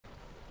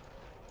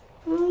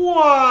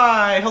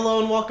Why,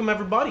 hello and welcome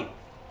everybody.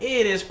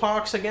 It is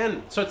Pohx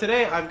again. So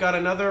today I've got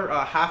another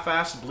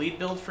half-assed bleed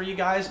build for you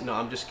guys. No,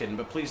 I'm just kidding,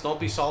 but please don't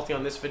be salty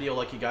on this video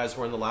like you guys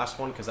were in the last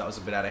one because that was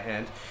a bit out of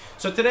hand.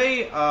 So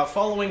today,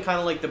 following kind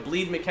of like the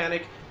bleed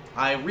mechanic,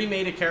 I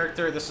remade a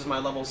character. This is my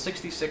level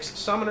 66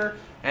 summoner,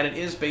 and it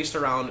is based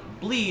around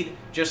bleed,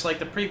 just like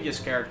the previous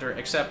character,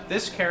 except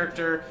this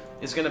character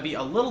is going to be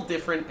a little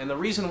different, and the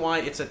reason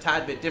why it's a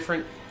tad bit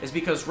different is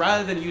because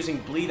rather than using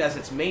bleed as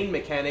its main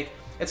mechanic,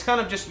 it's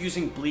kind of just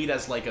using bleed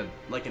as like an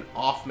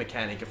off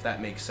mechanic, if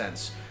that makes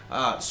sense.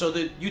 So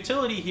the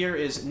utility here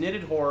is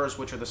knitted horrors,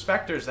 which are the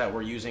specters that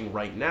we're using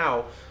right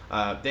now.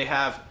 They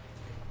have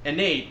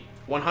innate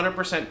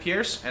 100%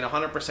 pierce and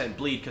 100%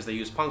 bleed because they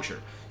use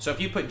puncture. So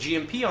if you put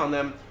GMP on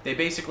them, they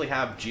basically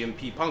have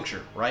GMP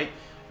puncture, right?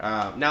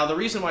 Now the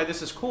reason why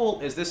this is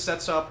cool is this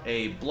sets up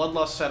a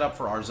bloodlust setup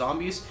for our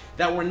zombies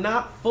that we're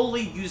not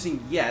fully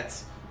using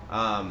yet,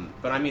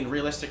 but I mean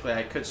realistically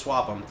I could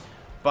swap them.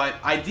 But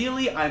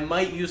ideally, I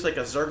might use like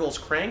a Zergl's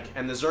Crank,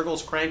 and the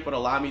Zergl's Crank would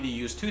allow me to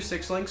use 2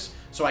 6-links,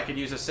 so I could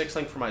use a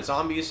 6-link for my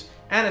zombies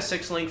and a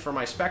 6-link for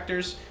my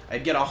specters.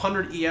 I'd get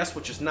 100 ES,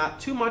 which is not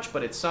too much,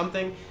 but it's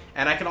something.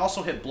 And I could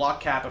also hit block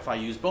cap if I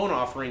use Bone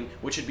Offering,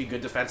 which would be good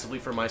defensively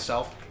for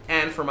myself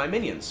and for my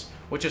minions,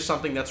 which is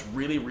something that's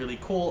really, really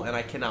cool, and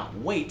I cannot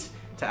wait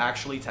to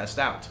actually test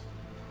out.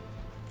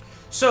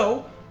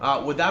 So,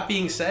 with that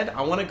being said,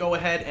 I want to go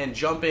ahead and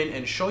jump in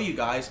and show you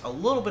guys a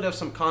little bit of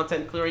some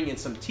content clearing in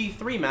some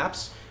T3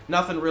 maps.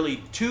 Nothing really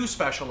too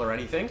special or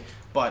anything,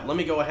 but let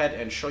me go ahead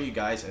and show you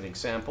guys an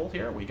example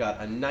here. We got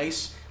a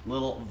nice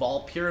little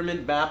Vol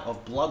Pyramid map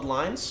of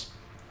Bloodlines,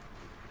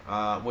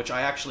 which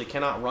I actually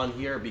cannot run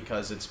here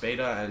because it's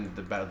beta and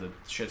the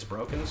shit's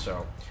broken.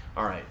 So,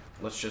 alright,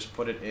 let's just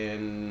put it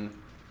in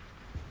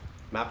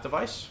map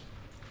device.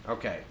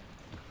 Okay.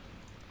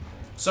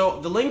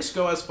 So the links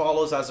go as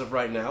follows as of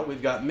right now.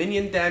 We've got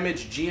minion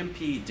damage,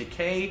 GMP,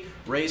 decay,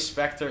 raise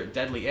specter,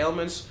 deadly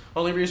ailments.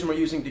 Only reason we're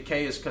using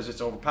decay is because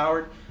it's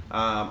overpowered.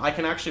 I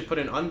can actually put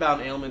in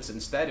unbound ailments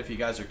instead if you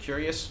guys are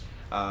curious.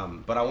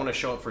 But I want to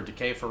show it for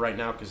decay for right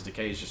now because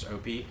decay is just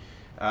OP.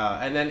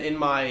 And then in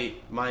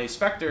my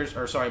specters,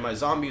 or sorry, my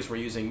zombies, we're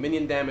using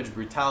minion damage,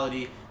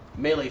 brutality,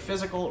 melee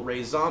physical,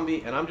 raise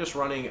zombie, and I'm just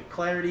running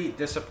clarity,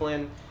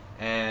 discipline,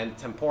 and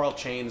temporal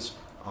chains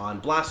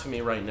on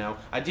Blasphemy right now.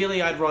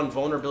 Ideally, I'd run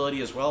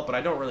Vulnerability as well, but I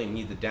don't really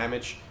need the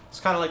damage. It's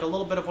kind of like a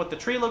little bit of what the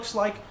tree looks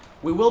like.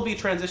 We will be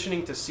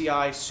transitioning to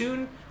CI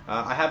soon.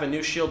 I have a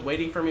new shield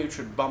waiting for me, which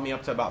would bump me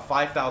up to about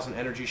 5,000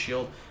 energy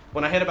shield.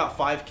 When I hit about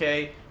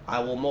 5k, I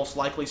will most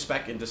likely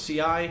spec into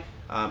CI.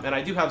 And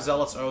I do have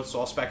Zealot's Oath,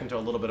 so I'll spec into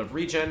a little bit of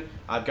regen.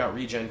 I've got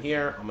regen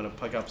here. I'm going to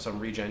pick up some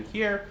regen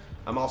here.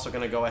 I'm also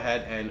going to go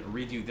ahead and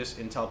redo this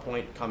intel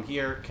point, come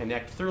here,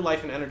 connect through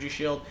life and energy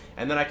shield,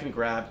 and then I can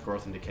grab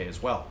growth and decay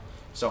as well.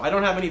 So I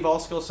don't have any Vol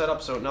skill set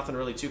up, so nothing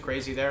really too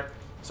crazy there.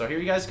 So here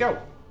you guys go.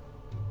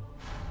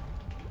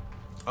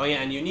 Oh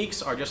yeah, and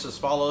uniques are just as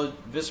followed.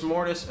 Vis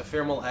Mortis,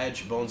 Ephemeral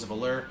Edge, Bones of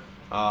Allure.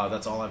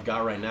 That's all I've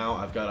got right now.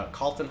 I've got a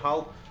Calton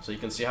Hull, so you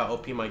can see how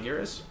OP my gear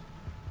is.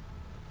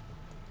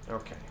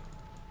 Okay.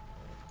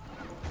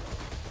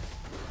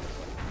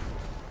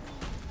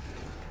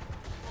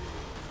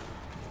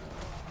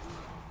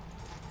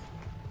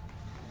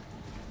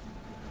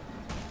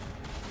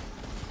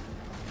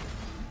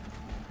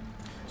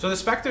 So the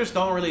Spectres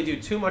don't really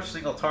do too much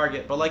single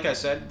target, but like I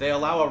said, they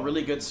allow a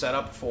really good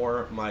setup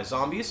for my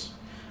zombies.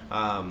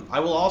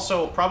 I will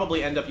also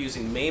probably end up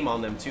using Maim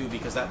on them too,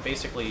 because that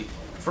basically,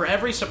 for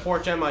every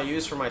support gem I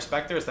use for my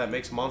Spectres that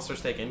makes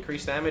monsters take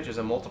increased damage is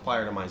a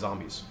multiplier to my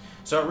zombies.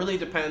 So it really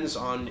depends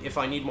on if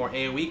I need more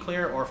AoE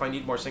clear or if I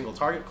need more single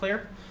target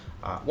clear.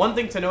 One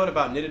thing to note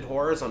about knitted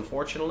horrors,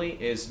 unfortunately,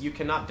 is you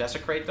cannot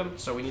desecrate them,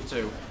 so we need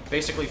to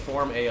basically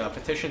form a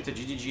petition to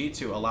GGG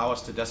to allow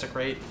us to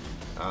desecrate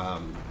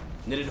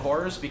knitted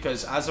horrors,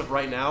 because as of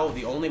right now,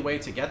 the only way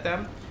to get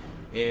them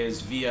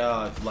is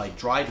via like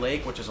Dried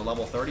Lake, which is a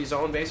level 30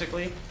 zone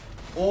basically,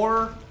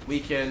 or we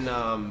can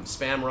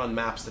spam run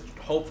maps to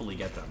hopefully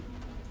get them.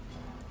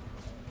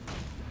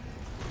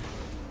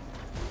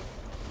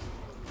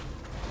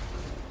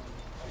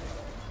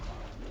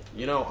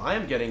 You know, I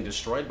am getting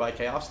destroyed by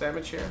chaos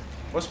damage here.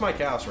 What's my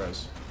chaos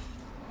res?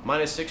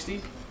 Minus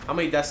 60? How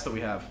many deaths do we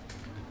have?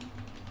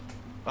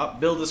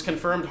 Build is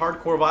confirmed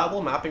hardcore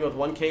viable, mapping with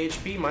 1k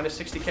HP, minus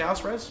 60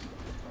 chaos res.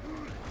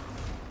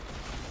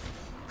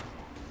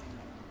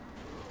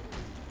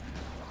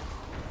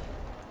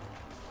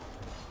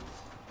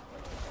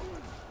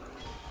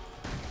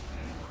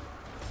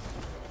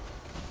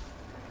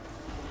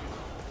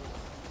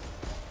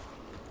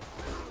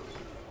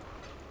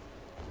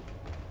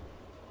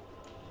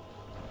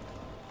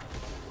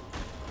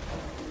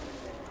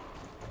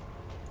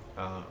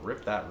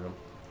 Rip that room.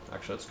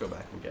 Actually, let's go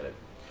back and get it.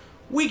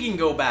 We can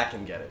go back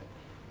and get it.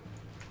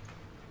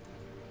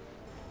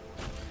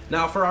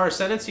 Now for our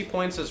ascendancy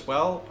points as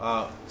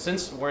well,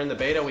 since we're in the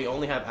beta, we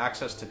only have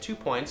access to 2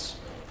 points.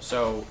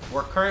 So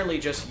we're currently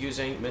just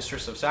using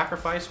Mistress of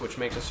Sacrifice, which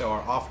makes it so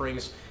our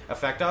offerings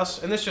affect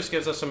us, and this just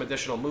gives us some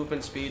additional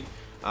movement speed.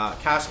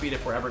 cast speed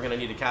if we're ever going to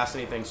need to cast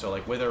anything, so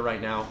like Wither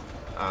right now.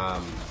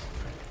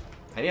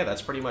 And yeah,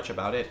 that's pretty much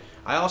about it.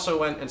 I also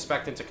went and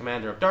spec'd into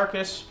Commander of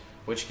Darkness,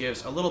 which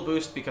gives a little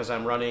boost because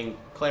I'm running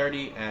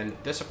Clarity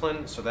and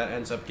Discipline, so that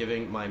ends up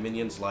giving my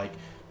minions like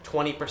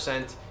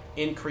 20%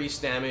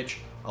 increased damage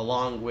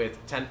along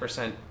with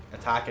 10%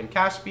 attack and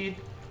cast speed,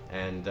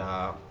 and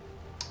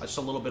just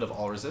a little bit of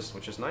all resist,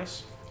 which is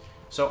nice.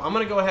 So I'm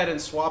going to go ahead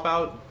and swap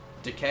out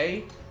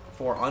Decay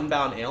for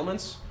Unbound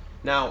Ailments.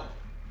 Now,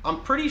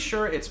 I'm pretty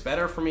sure it's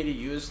better for me to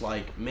use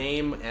like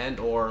Maim and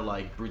or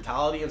like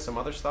Brutality and some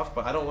other stuff,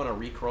 but I don't want to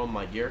re-chrome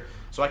my gear.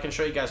 So I can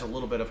show you guys a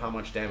little bit of how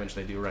much damage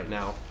they do right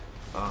now.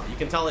 You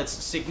can tell it's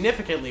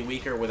significantly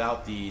weaker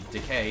without the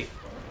Decay.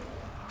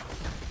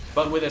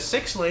 But with a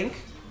 6-link,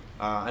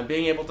 and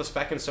being able to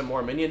spec in some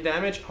more minion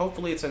damage,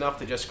 hopefully it's enough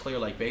to just clear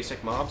like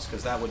basic mobs,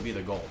 because that would be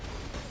the goal.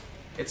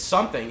 It's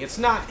something. It's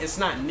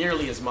not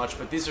nearly as much,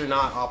 but these are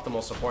not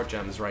optimal support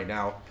gems right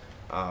now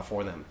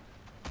for them.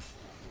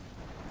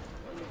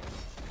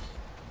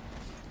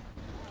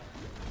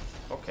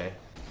 Okay.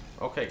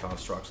 Okay,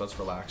 Constructs, let's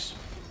relax.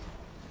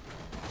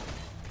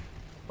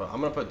 But I'm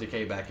gonna put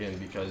Decay back in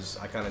because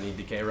I kind of need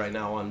Decay right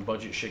now on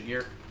budget shit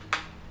gear.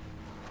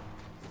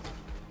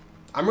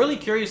 I'm really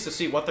curious to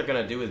see what they're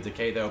gonna do with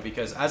Decay though,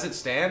 because as it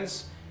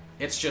stands,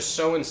 it's just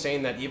so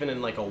insane that even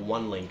in like a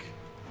 1-link,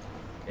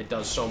 it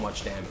does so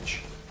much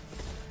damage.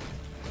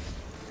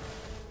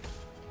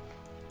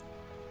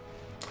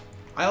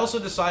 I also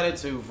decided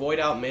to void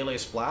out Melee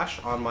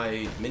Splash on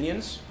my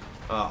minions,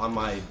 on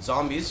my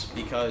zombies,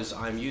 because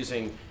I'm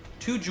using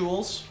 2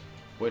 jewels,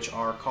 which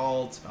are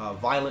called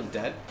Violent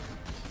Dead.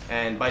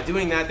 And by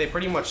doing that, they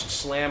pretty much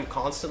slam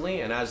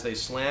constantly, and as they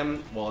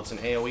slam, well, it's an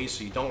AoE,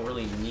 so you don't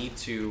really need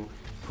to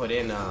put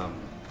in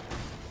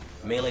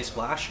Melee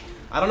Splash.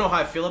 I don't know how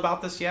I feel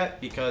about this yet,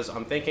 because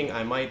I'm thinking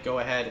I might go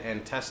ahead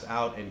and test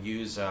out and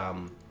use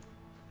I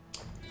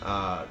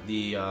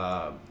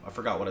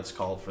forgot what it's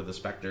called for the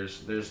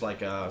Spectres. There's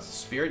like a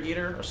Spirit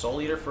Eater, or Soul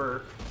Eater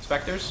for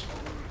Spectres.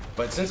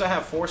 But since I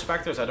have 4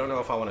 Spectres, I don't know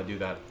if I want to do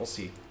that. We'll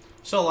see.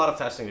 Still a lot of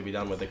testing to be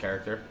done with the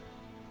character.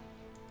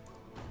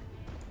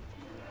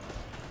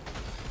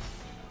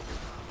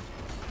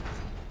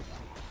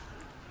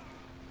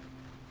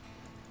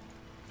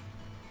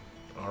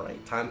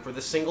 Alright, time for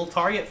the single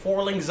target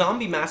 4-link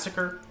zombie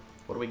massacre.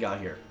 What do we got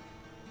here?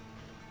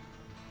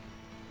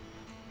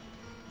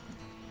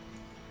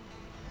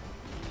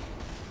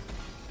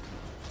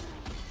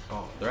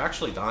 Oh, they're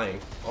actually dying.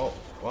 Oh,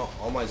 well,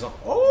 all my zombies.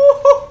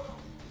 Oh!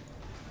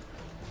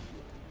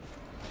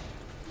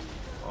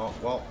 Oh,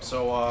 well,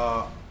 so,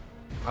 I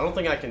don't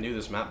think I can do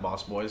this map,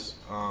 boss boys.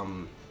 I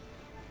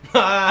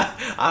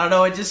don't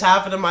know what just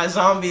happened to my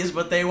zombies,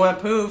 but they went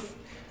poof.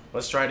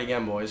 Let's try it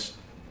again, boys.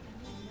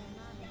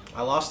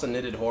 I lost the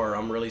Knitted Horror.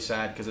 I'm really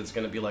sad because it's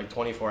going to be like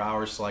 24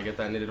 hours till I get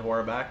that Knitted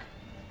Horror back.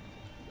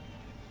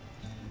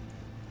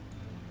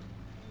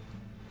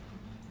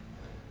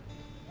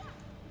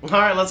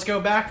 Alright, let's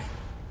go back.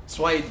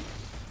 Sway.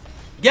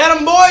 Get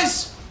them,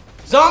 boys!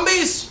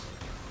 Zombies!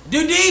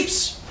 Do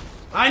deeps!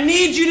 I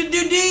need you to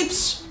do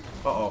deeps!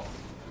 Uh-oh.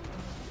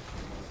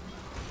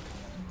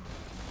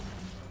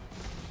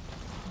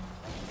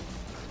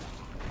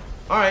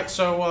 Alright,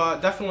 so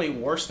definitely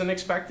worse than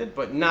expected,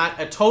 but not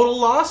a total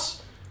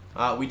loss.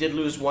 We did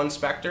lose 1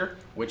 Spectre,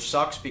 which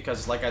sucks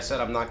because, like I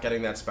said, I'm not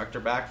getting that Spectre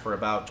back for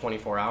about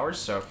 24 hours.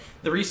 So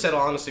the reset will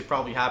honestly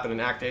probably happen in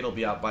Act 8. It'll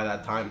be out by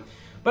that time.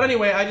 But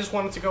anyway, I just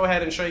wanted to go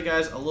ahead and show you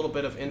guys a little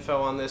bit of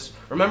info on this.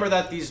 Remember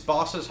that these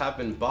bosses have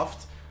been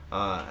buffed,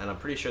 and I'm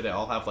pretty sure they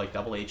all have like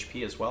double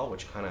HP as well,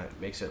 which kind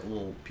of makes it a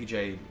little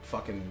PJ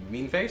fucking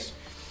mean face.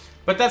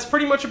 But that's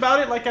pretty much about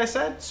it, like I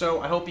said.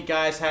 So I hope you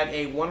guys had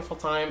a wonderful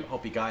time.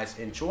 Hope you guys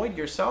enjoyed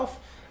yourself.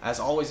 As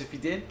always, if you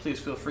did, please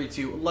feel free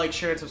to like,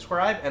 share, and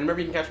subscribe. And remember,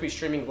 you can catch me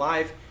streaming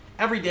live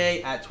every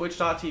day at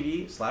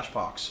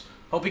twitch.tv/Pohx.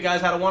 Hope you guys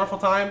had a wonderful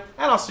time,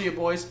 and I'll see you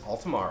boys all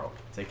tomorrow.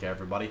 Take care,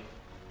 everybody.